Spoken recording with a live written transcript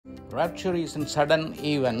Rapture is a sudden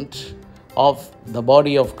event of the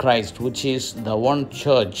body of Christ, which is the one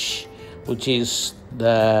church, which is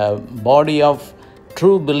the body of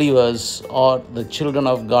true believers or the children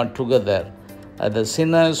of God together. The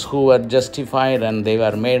sinners who were justified and they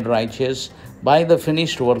were made righteous by the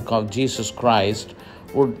finished work of Jesus Christ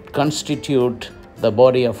would constitute the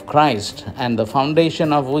body of Christ, and the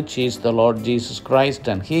foundation of which is the Lord Jesus Christ,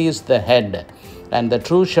 and He is the head and the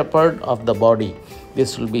true shepherd of the body.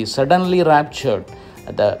 This will be suddenly raptured.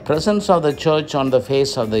 The presence of the church on the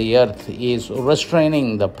face of the earth is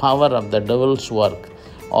restraining the power of the devil's work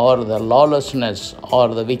or the lawlessness or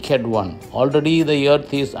the wicked one. Already the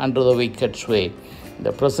earth is under the wicked sway.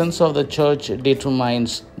 The presence of the church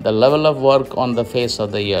determines the level of work on the face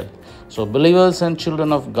of the earth. So believers and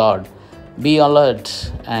children of God, be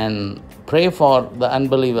alert and pray for the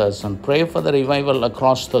unbelievers and pray for the revival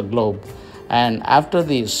across the globe. And after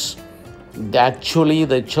this, actually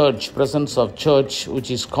the church, presence of church, which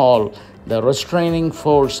is called the restraining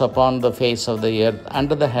force upon the face of the earth,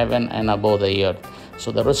 under the heaven and above the earth.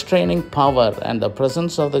 So the restraining power and the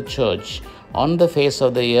presence of the church on the face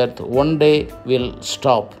of the earth one day will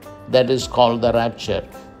stop. That is called the rapture.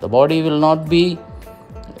 The body will not be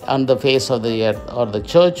on the face of the earth, or the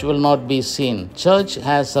church will not be seen. Church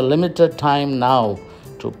has a limited time now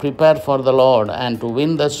to prepare for the Lord and to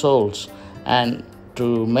win the souls and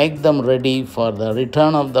to make them ready for the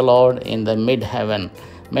return of the Lord in the mid-heaven.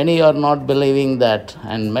 Many are not believing that,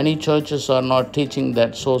 and many churches are not teaching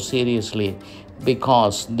that so seriously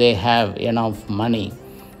because they have enough money.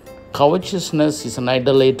 Covetousness is an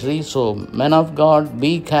idolatry, so men of God,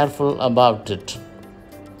 be careful about it.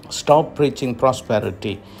 Stop preaching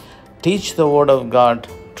prosperity. Teach the word of God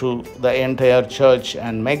to the entire church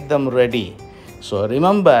and make them ready. So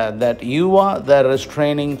remember that you are the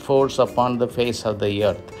restraining force upon the face of the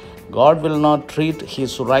earth. God will not treat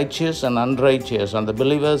His righteous and unrighteous, and the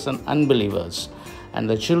believers and unbelievers, and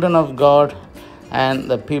the children of God and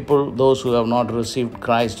the people, those who have not received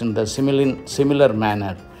Christ, in the similar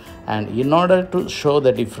manner. And in order to show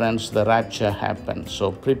the difference, the rapture happens.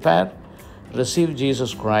 So prepare, receive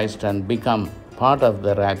Jesus Christ, and become part of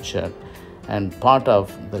the rapture and part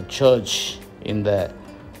of the church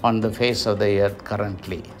on the face of the earth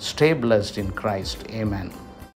currently. Stay blessed in Christ. Amen.